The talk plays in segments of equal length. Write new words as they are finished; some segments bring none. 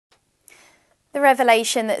The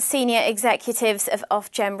revelation that senior executives of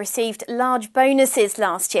Ofgem received large bonuses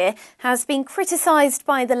last year has been criticised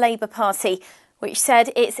by the Labour Party, which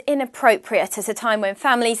said it's inappropriate at a time when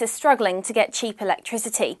families are struggling to get cheap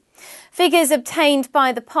electricity. Figures obtained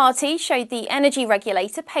by the party showed the energy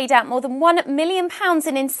regulator paid out more than £1 million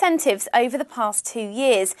in incentives over the past 2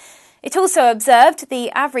 years. It also observed the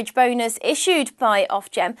average bonus issued by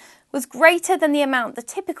Ofgem was greater than the amount the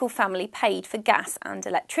typical family paid for gas and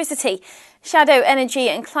electricity. Shadow Energy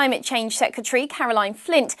and Climate Change Secretary Caroline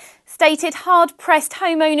Flint stated hard-pressed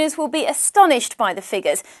homeowners will be astonished by the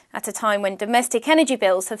figures at a time when domestic energy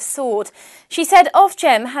bills have soared. She said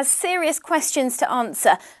Ofgem has serious questions to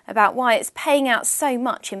answer about why it's paying out so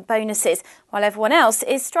much in bonuses, while everyone else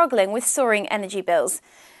is struggling with soaring energy bills.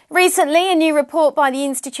 Recently, a new report by the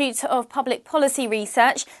Institute of Public Policy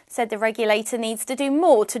Research said the regulator needs to do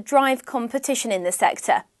more to drive competition in the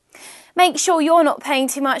sector. Make sure you're not paying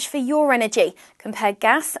too much for your energy. Compare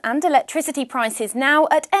gas and electricity prices now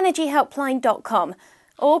at energyhelpline.com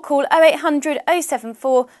or call 0800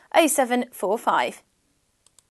 074 0745.